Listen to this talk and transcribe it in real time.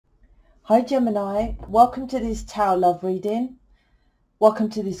Hi Gemini, welcome to this Tarot Love reading. Welcome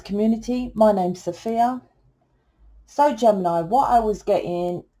to this community. My name's Sophia. So Gemini, what I was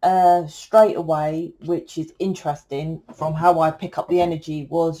getting straight away, which is interesting from how I pick up the energy,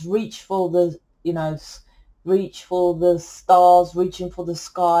 was reach for the, reach for the stars, reaching for the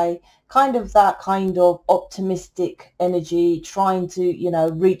sky, kind of that kind of optimistic energy, trying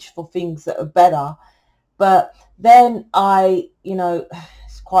to, reach for things that are better. But then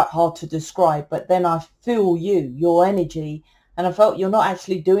it's quite hard to describe, but then I feel your energy, and I felt you're not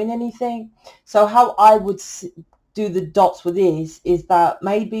actually doing anything. So how I would do the dots with this is that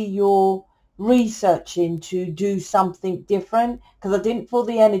maybe you're researching to do something different, because I didn't feel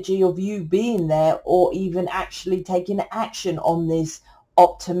the energy of you being there or even actually taking action on this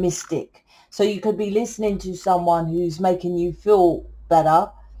optimistic. So you could be listening to someone who's making you feel better,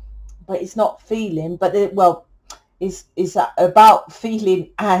 but it's not feeling, but it's about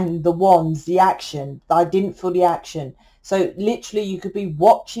feeling, and the wands, the action. I didn't feel the action. So literally you could be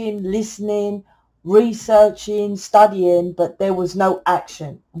watching, listening, researching, studying, but there was no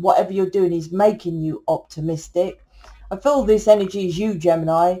action. Whatever you're doing is making you optimistic. I feel this energy is you,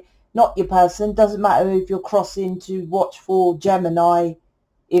 Gemini, not your person. Doesn't matter if you're crossing to watch for Gemini.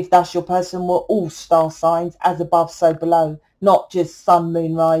 If that's your person, we're all star signs, as above, so below. Not just sun,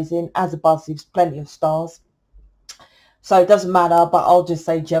 moon, rising. As above, there's plenty of stars. So it doesn't matter, but I'll just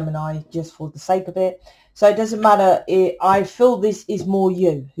say Gemini just for the sake of it. So it doesn't matter. I feel this is more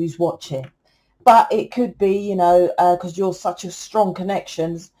you who's watching. But it could be, because you're such a strong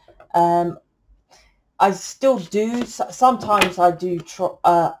connections. I still do. Sometimes I do.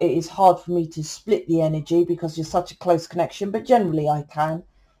 It is hard for me to split the energy because you're such a close connection. But generally I can.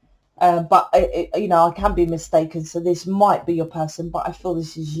 But I can be mistaken, so this might be your person, but I feel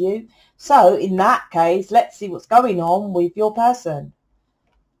this is you. So in that case, let's see what's going on with your person.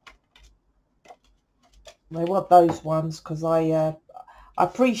 I want those ones because I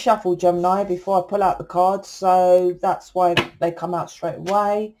pre-shuffle Gemini before I pull out the cards, so that's why they come out straight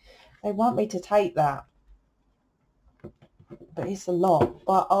away. They want me to take that, but it's a lot,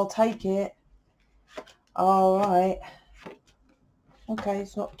 but I'll take it. All right. Okay,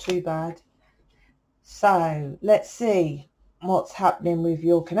 it's not too bad. So let's see what's happening with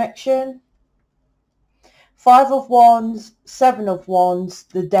your connection. 5 of Wands, 7 of Wands,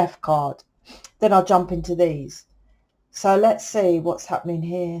 the Death card. Then I'll jump into these. So let's see what's happening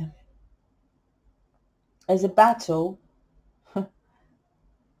here. There's a battle.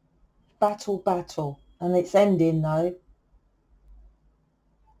 battle. And it's ending though.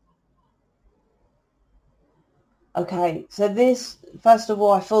 Okay, so this, first of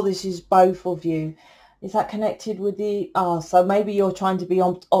all, I feel this is both of you. Is that connected with the... so maybe you're trying to be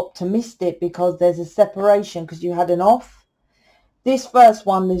optimistic because there's a separation because you had an off. This first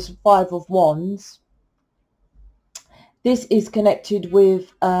one, this 5 of Wands, this is connected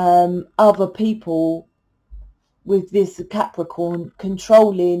with other people, with this Capricorn,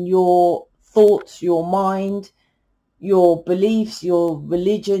 controlling your thoughts, your mind, your beliefs, your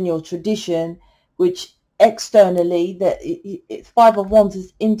religion, your tradition, which... externally, that it's 5 of Wands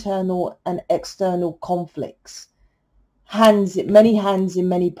is internal and external conflicts. Many hands in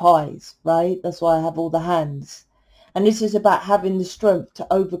many pies, right? That's why I have all the hands. And this is about having the strength to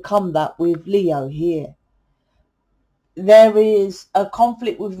overcome that with Leo here. There is a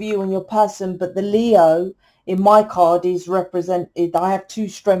conflict with you and your person, but the Leo in my card is represented. I have 2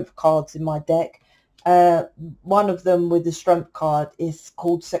 strength cards in my deck. One of them with the strength card is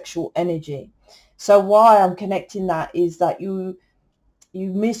called sexual energy. So why I'm connecting that is that you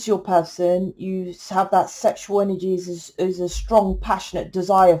miss your person, you have that sexual energy, is a strong, passionate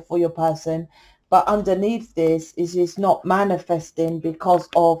desire for your person. But underneath this is it's not manifesting because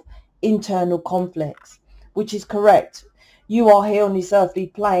of internal conflicts, which is correct. You are here on this earthly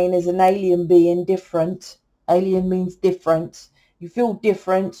plane as an alien being, different. Alien means different. You feel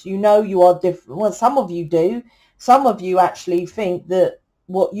different. You know you are different. Well, some of you do. Some of you actually think that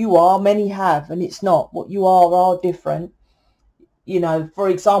what you are, many have, and it's not. What you are different. For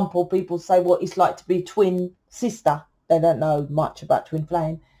example, people say what it's like to be twin sister. They don't know much about twin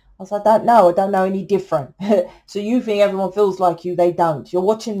flame. I was like, I don't know any different. So you think everyone feels like you, they don't. You're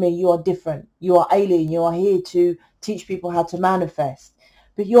watching me, you are different. You are alien. You are here to teach people how to manifest.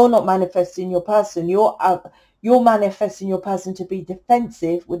 But you're not manifesting your person. You're manifesting your person to be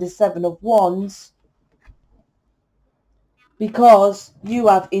defensive with the 7 of Wands, because you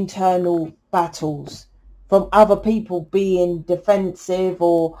have internal battles from other people being defensive,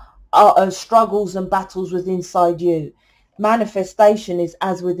 or struggles and battles within inside you. Manifestation is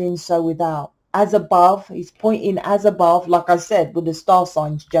as within, so without. as above. He's pointing as above. Like I said, with the star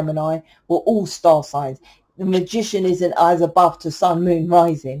signs, Gemini, we're all star signs. The magician isn't as above to sun, moon,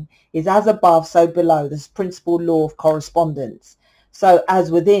 rising. It's as above, so below. This principal law of correspondence. So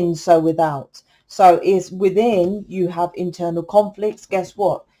as within, so without. So is within, you have internal conflicts. Guess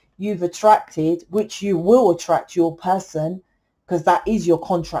what? You've attracted, which you will attract your person, because that is your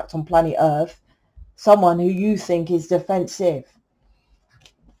contract on planet Earth, someone who you think is defensive.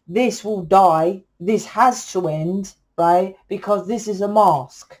 This will die. This has to end, right? Because this is a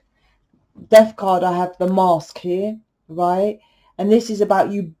mask. Death card, I have the mask here, right? And this is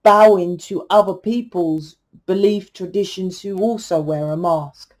about you bowing to other people's belief traditions who also wear a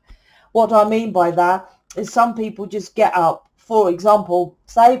mask. What do I mean by that is some people just get up. For example,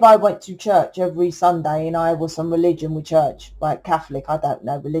 say if I went to church every Sunday and I was some religion with church, like Catholic, I don't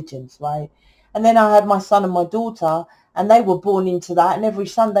know religions, right? And then I had my son and my daughter and they were born into that, and every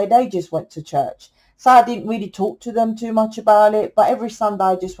Sunday they just went to church. So I didn't really talk to them too much about it, but every Sunday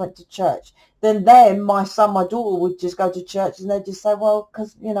I just went to church. Then my son, my daughter would just go to church and they'd just say, well,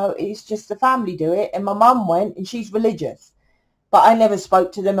 because, you know, it's just the family do it. And my mum went and she's religious. But I never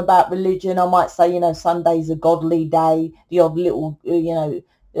spoke to them about religion. I might say, you know, Sunday's a godly day, the odd little, you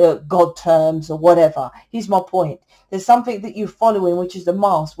know, God terms or whatever. Here's my point. There's something that you're following, which is the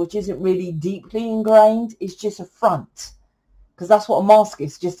mask, which isn't really deeply ingrained. It's just a front. Because that's what a mask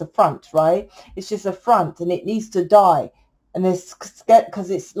is, just a front, right? It's just a front and it needs to die. And there's, because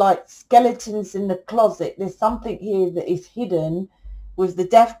it's like skeletons in the closet. There's something here that is hidden with the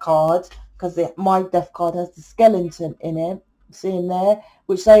death card, because my death card has the skeleton in it. See in there,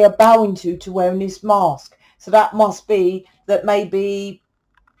 which they are bowing to wearing this mask. So that must be that maybe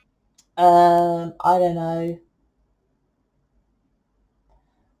I don't know,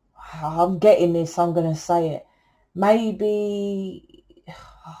 I'm getting this, I'm going to say it, maybe,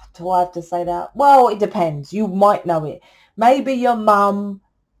 do I have to say that? Well, it depends, you might know it. Maybe your mum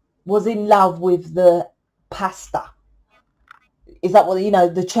was in love with the pastor, is that what, you know,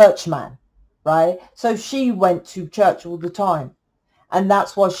 the churchman, right? So she went to church all the time, and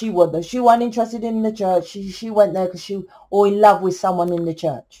that's why she went there. She wasn't interested in the church. She went there because she or in love with someone in the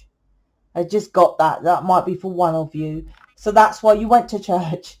church. I just got that. That might be for one of you. So that's why you went to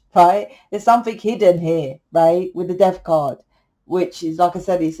church, right? There's something hidden here, right, with the death card, which is, like I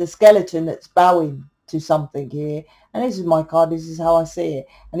said, it's a skeleton that's bowing to something here. And this is my card. This is how I see it.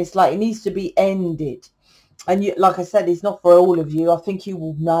 And it's like it needs to be ended. And you, like I said, it's not for all of you. I think you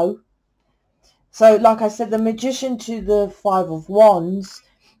will know. So, like I said, the Magician to the Five of Wands.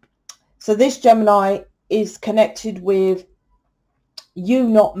 So this Gemini is connected with you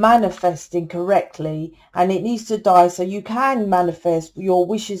not manifesting correctly, and it needs to die so you can manifest your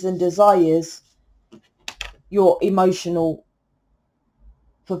wishes and desires, your emotional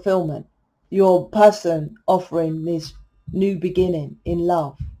fulfillment, your person offering this new beginning in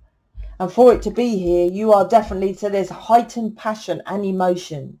love. And for it to be here, you are definitely, so there's heightened passion and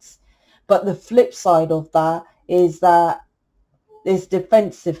emotions. But the flip side of that is that there's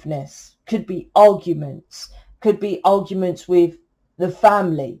defensiveness. Could be arguments with the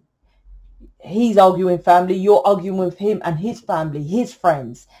family. He's arguing family, you're arguing with him and his family, his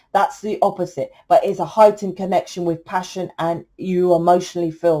friends. That's the opposite. But it's a heightened connection with passion, and you emotionally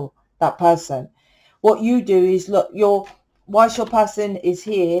feel that person. What you do is, look, whilst your person is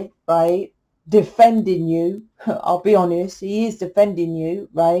here, right, defending you, I'll be honest, he is defending you,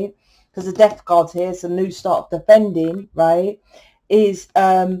 right, because the death card's here, it's a new start of defending, right, is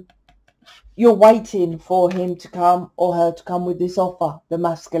you're waiting for him to come or her to come with this offer, the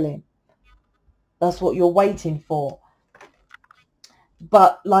masculine. That's what you're waiting for.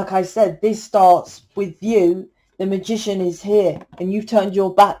 But like I said, this starts with you. The Magician is here and you've turned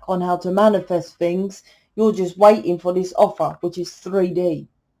your back on how to manifest things. You're just waiting for this offer, which is 3D.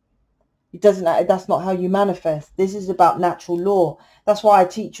 That's not how you manifest. This is about natural law. That's why I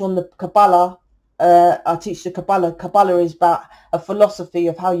teach on the Kabbalah. I teach the Kabbalah. Kabbalah is about a philosophy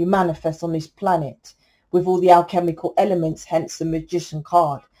of how you manifest on this planet with all the alchemical elements, hence the Magician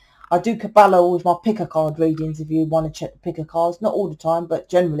card. I do Kabbalah with my picker card readings if you want to check the picker cards. Not all the time, but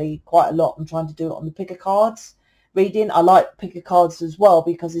generally quite a lot. I'm trying to do it on the picker cards reading. I like picker cards as well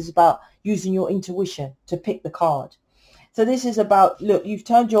because it's about using your intuition to pick the card. So this is about, look, you've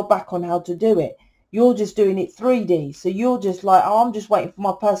turned your back on how to do it. You're just doing it 3D. So you're just like, oh, I'm just waiting for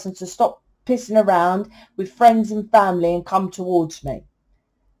my person to stop pissing around with friends and family and come towards me.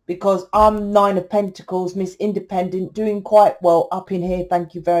 Because I'm 9 of Pentacles, Miss Independent, doing quite well up in here,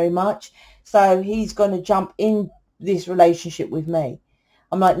 thank you very much. So he's going to jump in this relationship with me.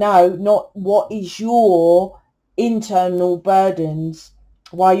 I'm like, no, not what is your internal burdens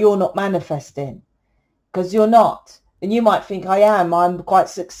why you're not manifesting, because you're not. And you might think, I'm quite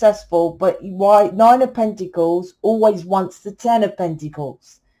successful, but why? Nine of Pentacles always wants the Ten of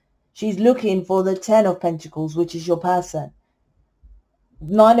Pentacles. She's looking for the Ten of Pentacles, which is your person.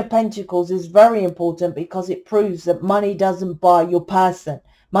 Nine of Pentacles is very important because it proves that money doesn't buy your person.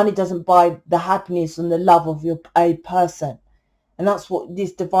 Money doesn't buy the happiness and the love of a person. And that's what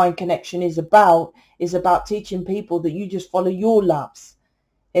this divine connection is about teaching people that you just follow your loves.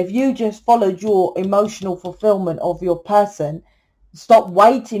 If you just followed your emotional fulfillment of your person, stop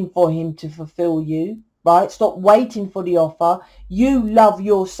waiting for him to fulfill you, right? Stop waiting for the offer. You love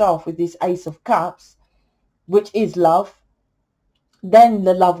yourself with this Ace of Cups, which is love. Then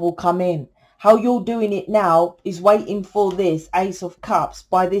the love will come in. How you're doing it now is waiting for this Ace of Cups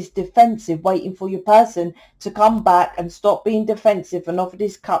by this defensive, waiting for your person to come back and stop being defensive and offer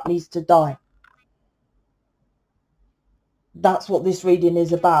this cup needs to die. That's what this reading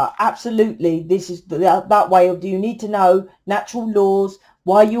is about. Absolutely, this is that way of, do you need to know natural laws,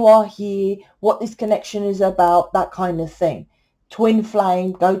 why you are here, what this connection is about, that kind of thing. Twin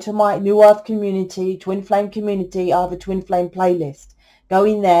Flame, go to my New Earth community, Twin Flame community. I have a Twin Flame playlist. Go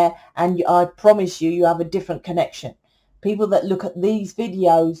in there and I promise you have a different connection. People that look at these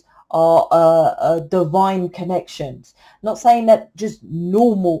videos are divine connections. Not saying that just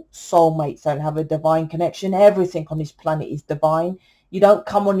normal soulmates don't have a divine connection. Everything on this planet is divine. You don't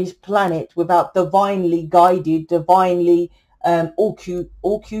come on this planet without divinely guided, divinely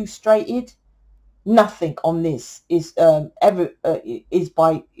orchestrated. Nothing on this is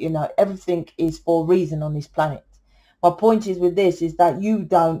by, everything is for a reason on this planet. My point is with this is that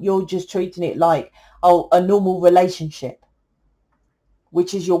you're just treating it like a normal relationship,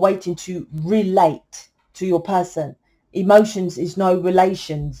 which is you're waiting to relate to your person. Emotions is no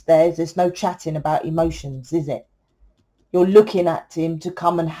relations. There's no chatting about emotions, is it? You're looking at him to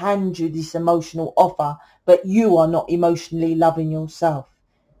come and hand you this emotional offer, but you are not emotionally loving yourself.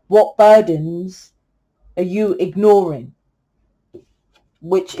 What burdens are you ignoring?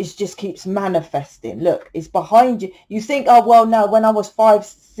 Which is just keeps manifesting. Look, it's behind you. You think, oh, well, no, when I was 5,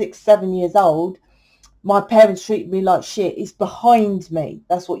 6, 7 years old, my parents treated me like shit. It's behind me.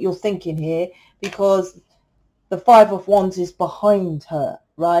 That's what you're thinking here, because the Five of Wands is behind her,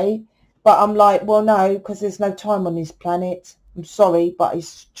 right? But I'm like, well, no, because there's no time on this planet. I'm sorry, but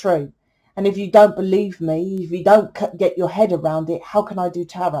it's true. And if you don't believe me, if you don't get your head around it, how can I do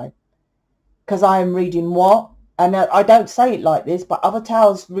tarot? Because I am reading what? And I don't say it like this, but other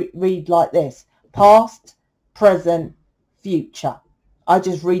tarots read like this. Past, present, future. I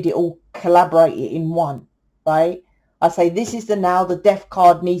just read it all, collaborate it in one, right? I say this is the now, the death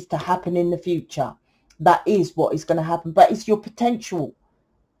card needs to happen in the future. That is what is going to happen. But it's your potential.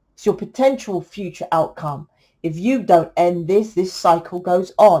 It's your potential future outcome. If you don't end this cycle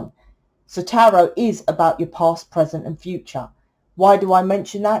goes on. So tarot is about your past, present and future. Why do I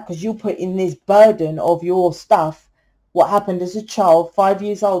mention that? Because you put in this burden of your stuff. What happened as a child, 5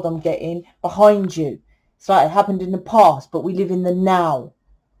 years old, I'm getting behind you. So it happened in the past, but we live in the now.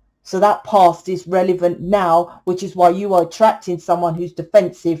 So that past is relevant now, which is why you are attracting someone who's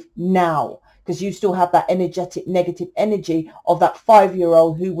defensive now. Because you still have that energetic, negative energy of that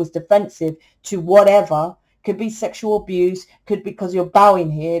 5-year-old who was defensive to whatever. Could be sexual abuse, could be because you're bowing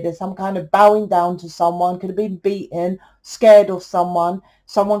here. There's some kind of bowing down to someone, could have been beaten, scared of someone.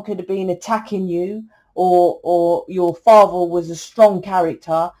 Someone could have been attacking you, or your father was a strong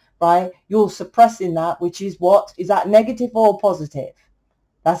character, right? You're suppressing that, which is what? Is that negative or positive?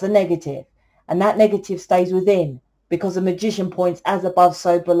 That's a negative. And that negative stays within, because the magician points as above,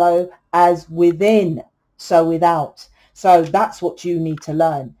 so below, as within, so without. So that's what you need to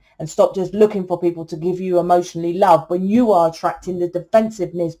learn. And stop just looking for people to give you emotionally love when you are attracting the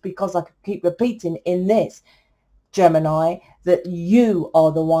defensiveness, because I keep repeating in this, Gemini, that you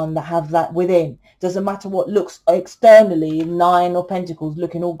are the one that have that within. Doesn't matter what looks externally, 9 of Pentacles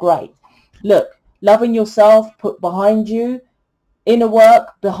looking all great. Look, loving yourself, put behind you, inner work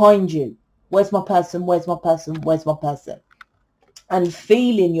behind you. Where's my person? Where's my person? Where's my person? And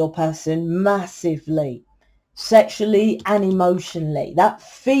feeling your person massively. Sexually and emotionally. That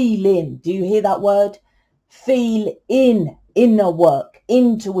feeling. Do you hear that word? Feel in. Inner work.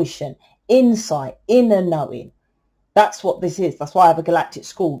 Intuition. Insight. Inner knowing. That's what this is. That's why I have a galactic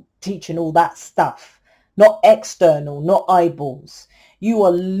school teaching all that stuff. Not external. Not eyeballs. You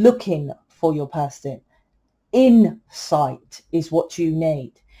are looking for your person. Insight is what you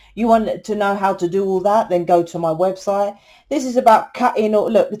need. You want to know how to do all that? Then go to my website. This is about cutting.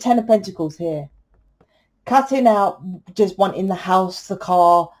 Look, the 10 of Pentacles here. Cutting out just wanting the house, the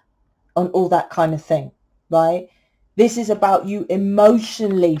car, and all that kind of thing, right? This is about you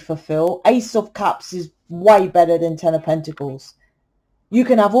emotionally fulfilled. Ace of Cups is way better than Ten of Pentacles. You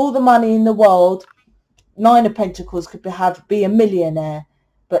can have all the money in the world. Nine of Pentacles could be a millionaire.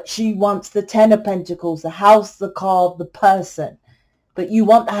 But she wants the Ten of Pentacles, the house, the car, the person. But you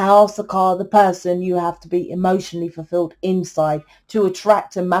want the house, the car, the person. You have to be emotionally fulfilled inside to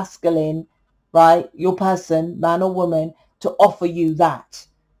attract a masculine, right? Your person, man or woman, to offer you that.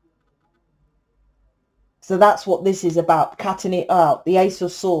 So that's what this is about, cutting it out. The Ace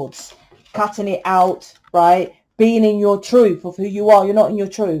of Swords, cutting it out, right? Being in your truth of who you are. You're not in your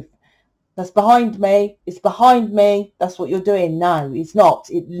truth. That's behind me. It's behind me. That's what you're doing. No, it's not.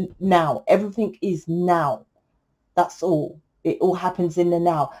 Now. Everything is now. That's all. It all happens in the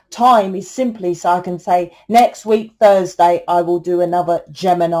now. Time is simply so I can say next week, Thursday, I will do another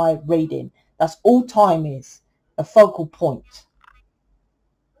Gemini reading. That's all time is. A focal point.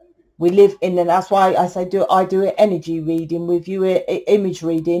 We live in, and that's why I say I do an energy reading with you, image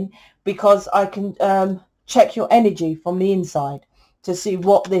reading, because I can check your energy from the inside to see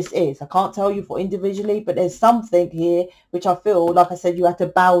what this is. I can't tell you for individually, but there's something here which I feel, like I said, you have to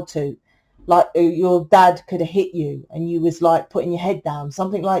bow to. Like your dad could have hit you and you was like putting your head down,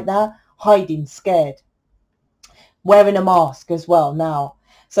 something like that, hiding, scared, wearing a mask as well now.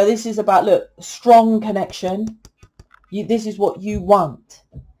 So this is about, look, strong connection. This is what you want.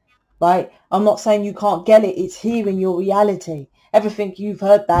 Right? I'm not saying you can't get it. It's here in your reality. Everything you've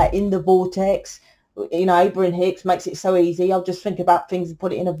heard that in the vortex. You know, Abraham Hicks makes it so easy. I'll just think about things and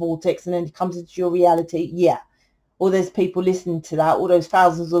put it in a vortex and then it comes into your reality. Yeah. Or there's people listening to that. All those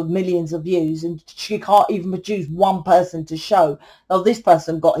thousands of millions of views. And she can't even produce one person to show, oh, this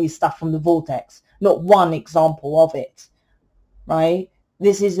person got his stuff from the vortex. Not one example of it. Right?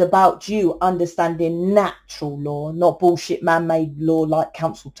 This is about you understanding natural law, not bullshit man-made law like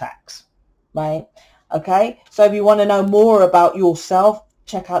council tax, right? Okay, so if you want to know more about yourself,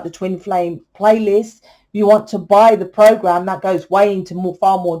 check out the Twin Flame playlist. If you want to buy the program, that goes way into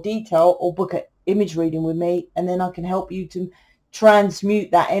far more detail, or book an image reading with me, and then I can help you to transmute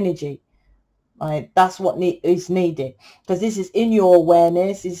that energy. Right? That's what is needed, because this is in your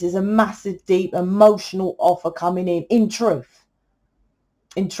awareness. This is a massive, deep, emotional offer coming in truth.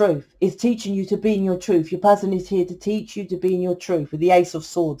 In truth, it's teaching you to be in your truth. Your person is here to teach you to be in your truth with the Ace of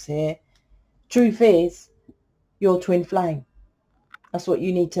Swords here. Truth is your twin flame. That's what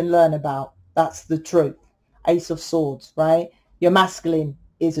you need to learn about. That's the truth. Ace of Swords, right? Your masculine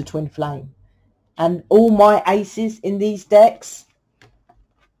is a twin flame. And all my aces in these decks,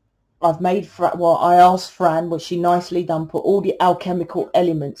 I've made, I asked Fran, what she nicely done, put all the alchemical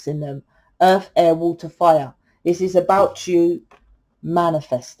elements in them. Earth, air, water, fire. This is about you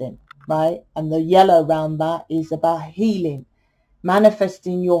manifesting, right? And the yellow around that is about healing,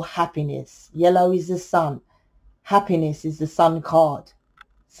 manifesting your happiness. Yellow is the sun. Happiness is the sun card.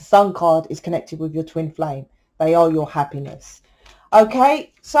 The sun card is connected with your twin flame. They are your happiness.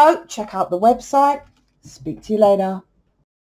 Okay, so check out the website. Speak to you later.